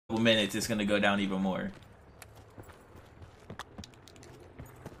minutes, it's gonna go down even more.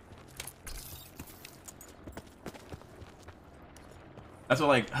 That's what,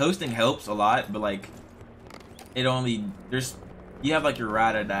 like, hosting helps a lot, but like it only you have like your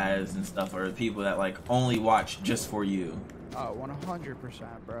ride or dies and stuff, or people that like only watch just for you. Oh,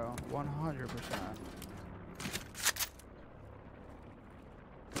 100%, bro. 100%.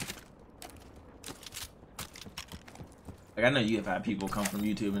 Like, I know you have had people come from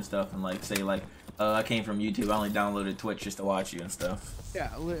YouTube and stuff and like say like, I came from YouTube, I only downloaded Twitch just to watch you and stuff.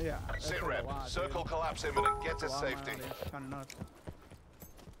 Yeah, yeah. Sit rep. Circle collapse imminent. Get to safety. Kind of nuts.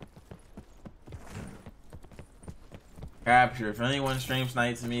 Capture. If anyone stream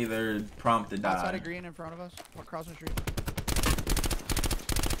snipes me, they're prompt to die. Outside of green in front of us. Across the street.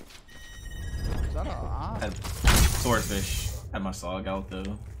 Is that a swordfish? Had my saw out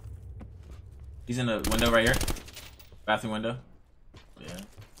though. He's in the window right here. Bathroom window. Yeah.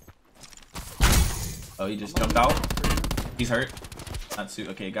 Oh, he just jumped out. He's hurt. Not suit.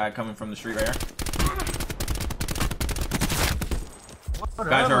 Okay, guy coming from the street right here.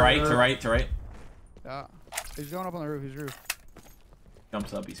 Guy to right, to right, to right. Yeah. He's going up on the roof. His roof.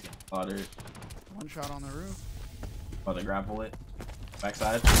 Jumps up. He's getting slaughtered. One shot on the roof. Oh, they grapple it.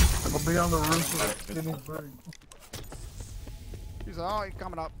 Backside. I'll be on the roof. He's like, oh, he's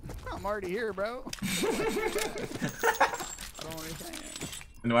coming up. I'm already here, bro. I don't understand.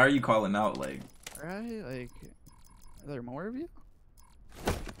 And why are you calling out, like? Right? Like, are there more of you?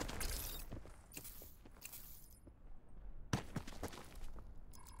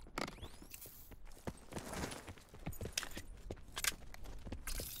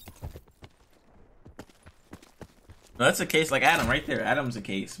 No, that's a case like Adam right there. Adam's a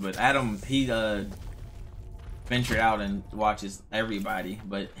case, but Adam, he ventured out and watches everybody,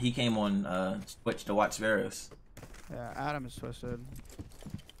 but he came on Twitch to watch Speros. Yeah, Adam is twisted.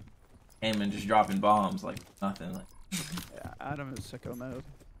 Came and just dropping bombs like nothing. Like, yeah, Adam is sicko mode.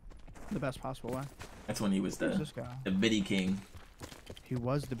 The best possible way. That's when he was the biddy king. He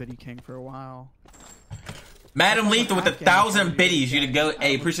was the biddy king for a while. Madam Lethal with 1,000 biddies. You to go.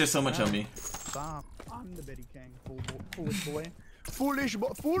 Hey, appreciate so much, homie. Stop. I'm the biddy king. Foolish boy. Foolish boy.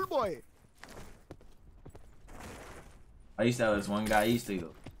 Fool boy. I used to have this one guy. He used to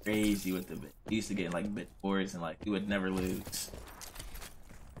go crazy with the bit. He used to get like bit wars and like he would never lose.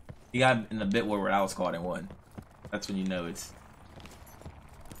 He got in the bit war where I was caught and won. That's when you know it's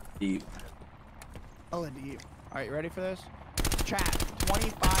deep. Oh, deep. All right, you ready for this? Chat.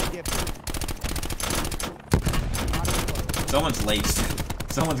 25 gifts. Someone's laced.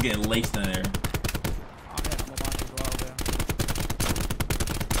 Someone's getting laced in there. I'm hitting him a bunch as well, dude.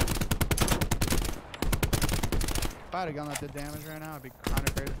 If I had a gun that did damage right now, I'd be kind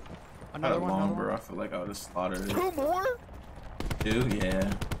of crazy. Another one. Long, bro. I feel like I would have slaughtered it. 2 more? 2? Yeah.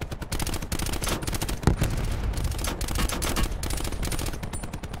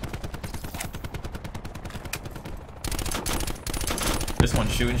 This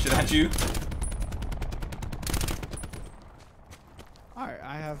one's shooting shit at you. Alright,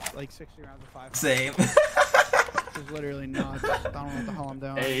 I have like 60 rounds of 5. Same. This is literally nuts. I don't know what the hell I'm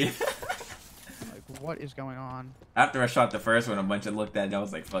doing. Hey. Like, what is going on? After I shot the first one, a bunch of looked at it, I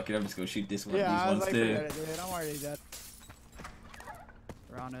was like, fuck it, I'm just gonna shoot this one. Yeah, These I was ones like, too. forget it, dude. I'm already dead.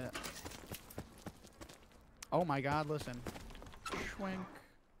 We're on it. Oh my god, listen. Schwink.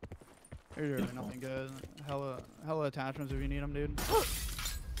 There's really nothing good. Hella attachments if you need them, dude.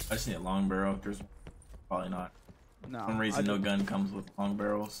 I just need a long barrel. There's probably not. No. For some reason, no gun comes with long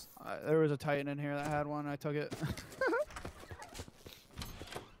barrels. There was a Titan in here that had one. I took it.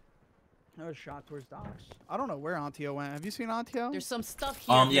 I was shot towards docks. I don't know where Antio went. Have you seen Antio? There's some stuff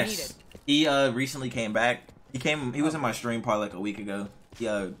here. Yes. He recently came back. He was in my stream probably like a week ago. He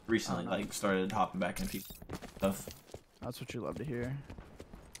recently like started hopping back in people stuff. That's what you love to hear.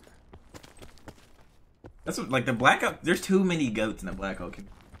 That's what, like the blackout. There's too many goats in the blackout.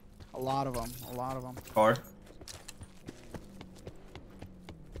 A lot of them. A lot of them. Car.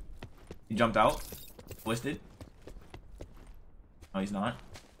 He jumped out. Twisted. No, he's not.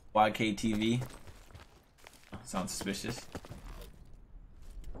 YKTV. Oh, sounds suspicious.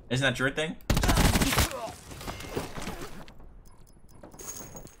 Isn't that your thing?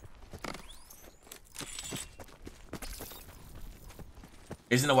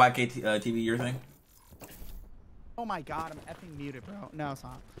 Isn't the YKTV your thing? Oh my god, I'm effing muted, bro. No, it's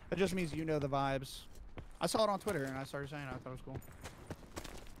not. That just means you know the vibes. I saw it on Twitter and I started saying it. I thought it was cool.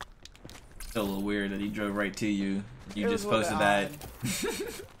 Still a little weird that he drove right to you. You just was posted that.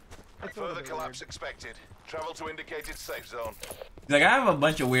 Further collapse expected. Travel to indicated safe zone. Like, I have a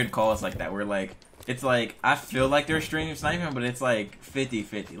bunch of weird calls like that where like It's like, I feel like they're stream sniping, but it's like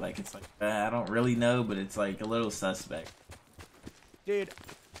 50-50. Like, it's like, I don't really know, but it's like a little suspect. Dude,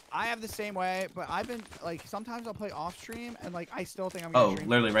 I have the same way, but I've been, like, sometimes I'll play off stream, and, like, I still think I'm gonna stream.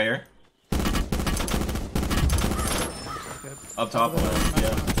 Literally right here. Up top,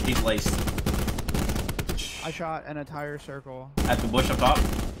 yeah. He's laced. I shot an entire circle. At the bush up top.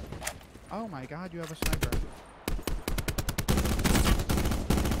 Oh my god, you have a sniper.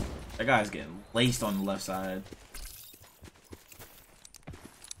 That guy's getting laced on the left side.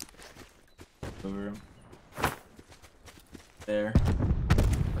 Over him. There.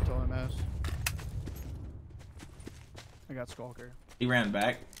 That's all I missed. I got Skulker. He ran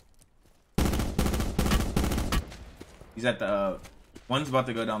back. He's at the one's about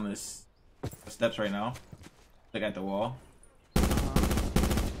to go down this steps right now. Look at the wall.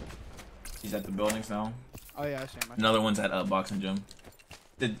 He's at the buildings now. Oh yeah, I see him. Another one's at boxing gym.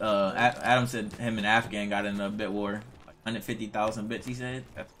 Adam said him and Afghan got in a bit war. Like 150,000 bits, he said.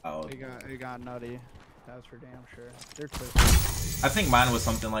 That's wild. He got nutty. That's for damn sure. They're twisted. I think mine was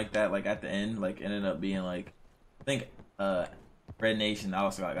something like that, like at the end, like ended up being like, I think Red Nation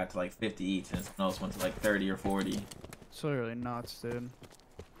also got to like 50 each, and someone else went to like 30 or 40. It's literally nuts, dude.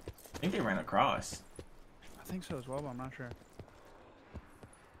 I think they ran across. I think so as well, but I'm not sure.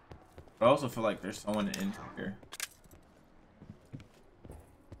 But I also feel like there's someone in here.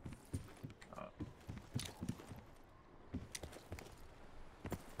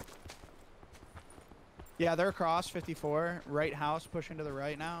 Yeah, they're across 54, right house, pushing to the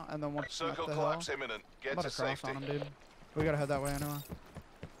right now, and then one Circle up the collapse hill. imminent. I'm Get about to to cross safety. on him, dude. We gotta head that way anyway.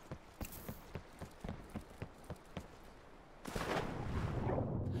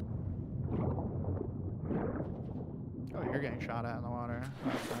 Oh, you're getting shot at in the water.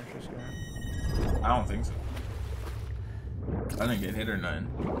 That's actually scary. I don't think so. I didn't get hit or nothing.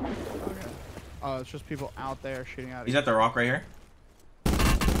 Okay. Oh, it's just people out there shooting at He's you. at the rock right here.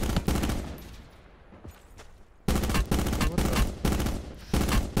 What the?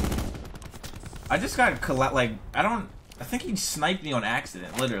 I just got like, I think he sniped me on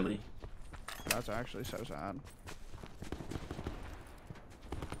accident, literally. That's actually so sad.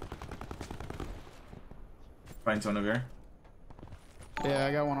 Find someone over here. Yeah,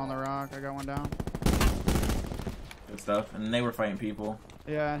 I got one on the rock. I got one down. Good stuff. And they were fighting people.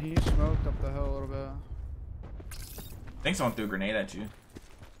 Yeah, and he smoked up the hill a little bit. I think someone threw a grenade at you.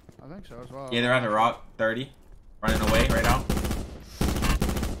 I think so as well. Yeah, they're at the rock, 30. Running away right now.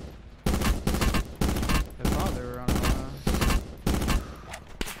 I thought they were running away.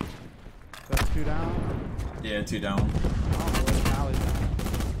 That's two down. Yeah, 2 down. I don't know where the alley's at.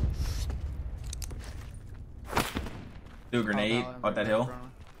 Threw a grenade Oh, up that hill.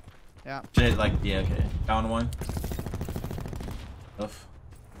 Yeah. Shit, like, yeah, okay. Down one. Oof.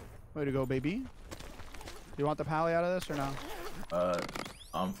 Way to go, baby. Do you want the pally out of this or no?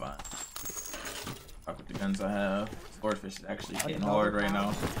 I'm fine. Fuck with the guns I have. Swordfish is actually I hitting can hard double right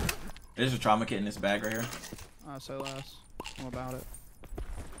now. There's a trauma kit in this bag right here. Say less. I'm about it.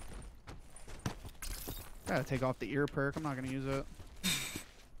 Gotta take off the ear perk. I'm not gonna use it.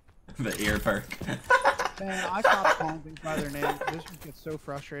 The ear perk. Man, I stopped calling things by their name. This just gets so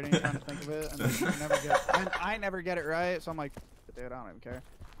frustrating trying to think of it, and then I never get it right. So I'm like, dude, I don't even care.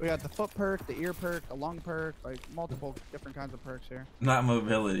 We got the foot perk, the ear perk, the lung perk, like multiple different kinds of perks here. Not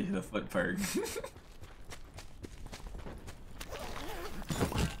mobility, the foot perk.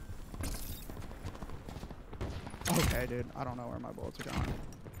 Okay, dude, I don't know where my bullets are going.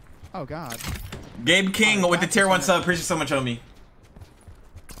 Oh god, Gabe King with the tier 1 sub. Appreciate so much, homie.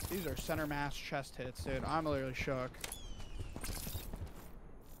 these are center mass chest hits, dude. I'm literally shook.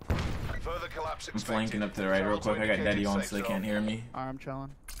 Further collapse I'm expected. flanking up to the right real quick. I got Daddy on so they can't hear me. Alright, I'm chilling.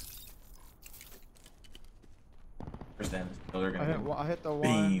 First damage. So they're I gonna hit the get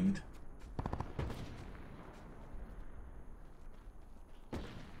one. beamed.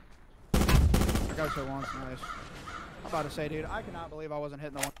 I got hit once, nice. I'm about to say, dude, I cannot believe I wasn't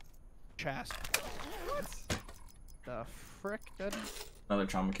hitting the one chest. What? The frick, dude? Another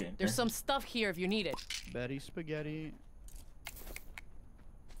trauma kit. There's some stuff here if you need it. Betty Spaghetti.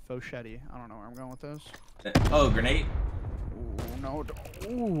 Fochetti. I don't know where I'm going with this. Oh, grenade. Ooh, no.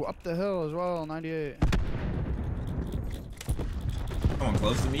 Ooh, up the hill as well, 98. Someone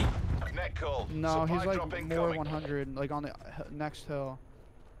close to me. Net call. No, Supply he's like drop more incoming. 100, like on the next hill.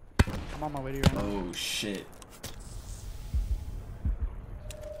 I'm on my way to you right now. Oh shit.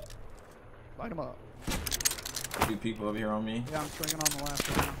 Light him up. 2 people over here on me. Yeah, I'm swinging on the left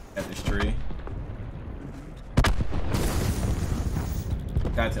right now. At this tree.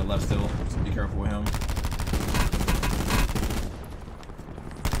 Guy to the left still. So be careful with him.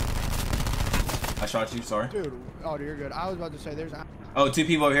 shot you. Sorry. Dude, oh, you're good. I was about to say there's. Oh, 2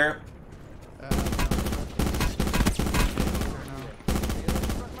 people over here.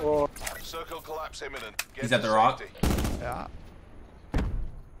 Circle collapse imminent. Get He's at to the rock. safety. Yeah.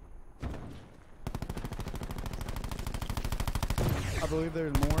 I believe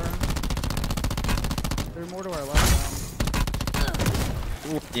there's more. There's more to our left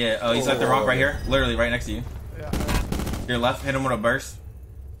now. Yeah. Oh, he's at the rock right here. Literally right next to you. Yeah. Your left. Hit him with a burst.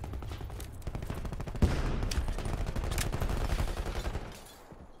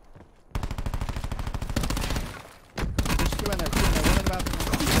 There's two in there. One in the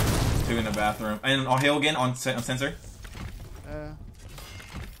bathroom. 2 in the bathroom. And on hill again on sensor.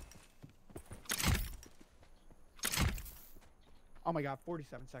 Oh my god,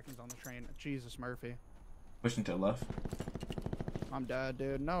 47 seconds on the train. Jesus, Murphy. Pushing to the left. I'm dead,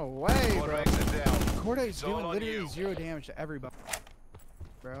 dude. No way, bro. Exit down. Corday's It's all doing on literally you. 0 damage to everybody.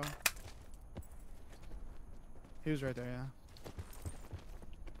 Bro. He was right there, yeah.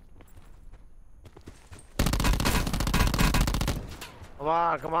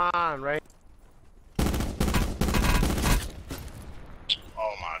 Come on, right?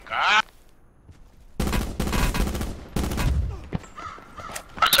 Oh my god!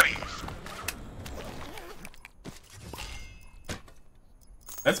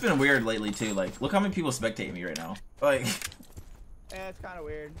 That's been weird lately too. Like, look how many people spectate me right now. Like, Yeah, it's kind of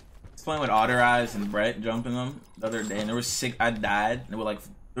weird. I was playing with Otter Eyes and Brett jumping them the other day, and there was 6. I died. And there were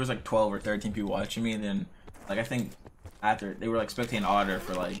like 12 or 13 people watching me, and then like I think after they were like spectating Otter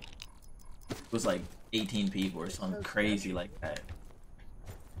for like it was like 18 people or something crazy like that.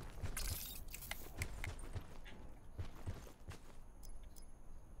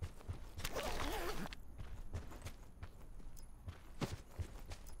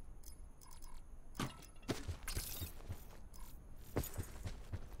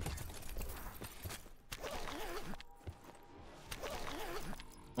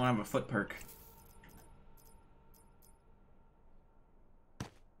 I don't have a foot perk.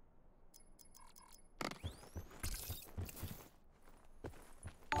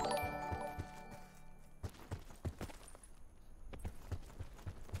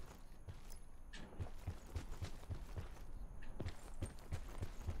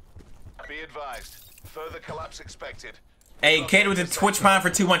 Be advised. Further collapse expected. Hey, Kate with the Twitch Prime for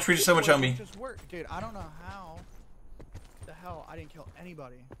 2 months. Appreciate so much on me. Just work, dude. I don't know how the hell I didn't kill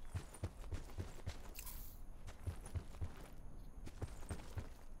anybody.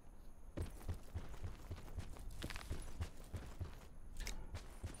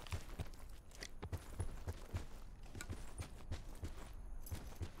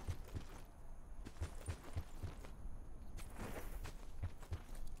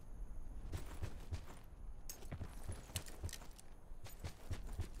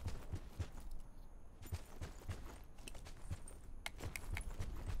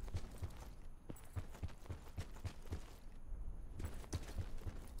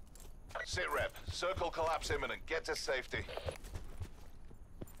 Sit rep. Circle collapse imminent. Get to safety.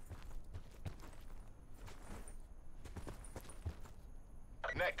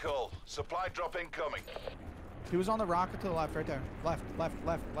 Net call. Supply drop incoming. He was on the rocket to the left, right there. Left, left,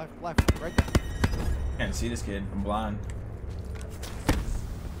 left, left, left, right there. Can't see this kid. I'm blind.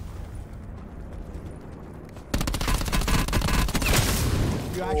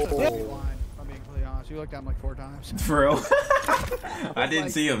 You actually might be blind, if I'm being completely honest. You looked at him like 4 times. For real. I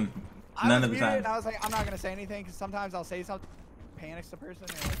didn't see him none of the time. I was like, I'm not gonna say anything because sometimes I'll say something, panics the person,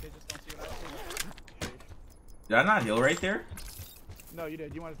 and like they just don't see what I see. Did I not heal right there? No, you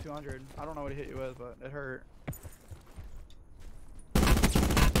did. You wanted 200. I don't know what it hit you with, but it hurt.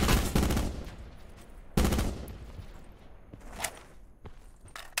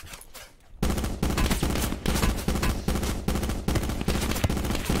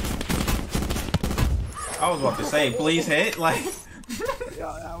 I was about to say, please hit. Like,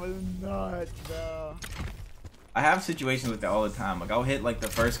 Yeah, that was nuts, bro. I have situations like that all the time. Like, I'll hit like the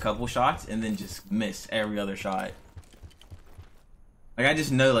first couple shots and then just miss every other shot. Like, I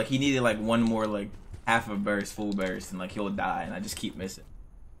just know like he needed like one more like half a burst, full burst, and like he'll die, and I just keep missing.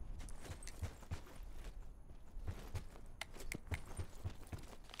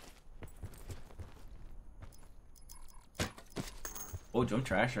 Oh, I'm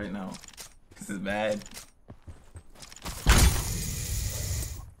trash right now. This is bad.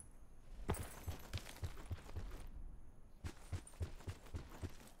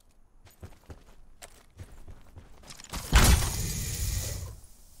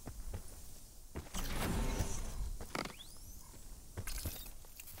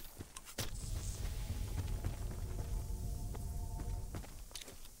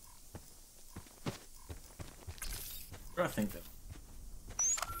 I think that.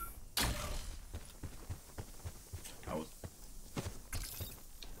 I was.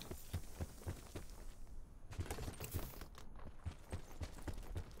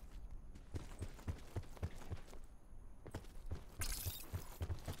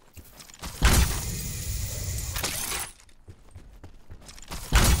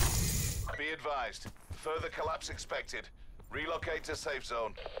 Be advised. Further collapse expected. Relocate to safe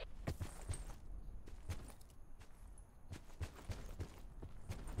zone.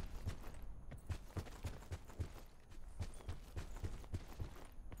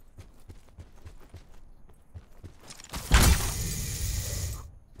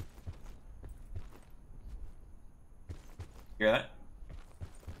 Hear that?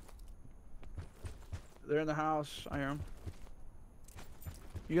 They're in the house. I hear them.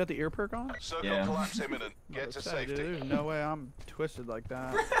 You got the ear perk on? Circle Yeah. collapse imminent. Get Let's to say, dude, safety. there's no way I'm twisted like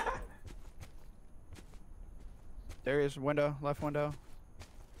that. There he is. Window. Left window.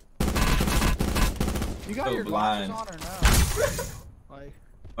 You got So your blind. glasses on or no? Like,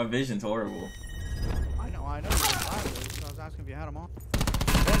 My vision's horrible. I know. You're blind, so I was asking if you had them on.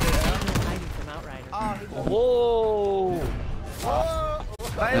 Hiding from Outrider. Oh, Whoa! Whoa!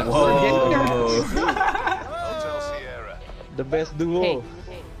 Hotel Sierra. The best duo. Hey,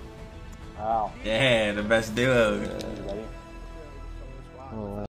 hey. Wow. Yeah, the best duo.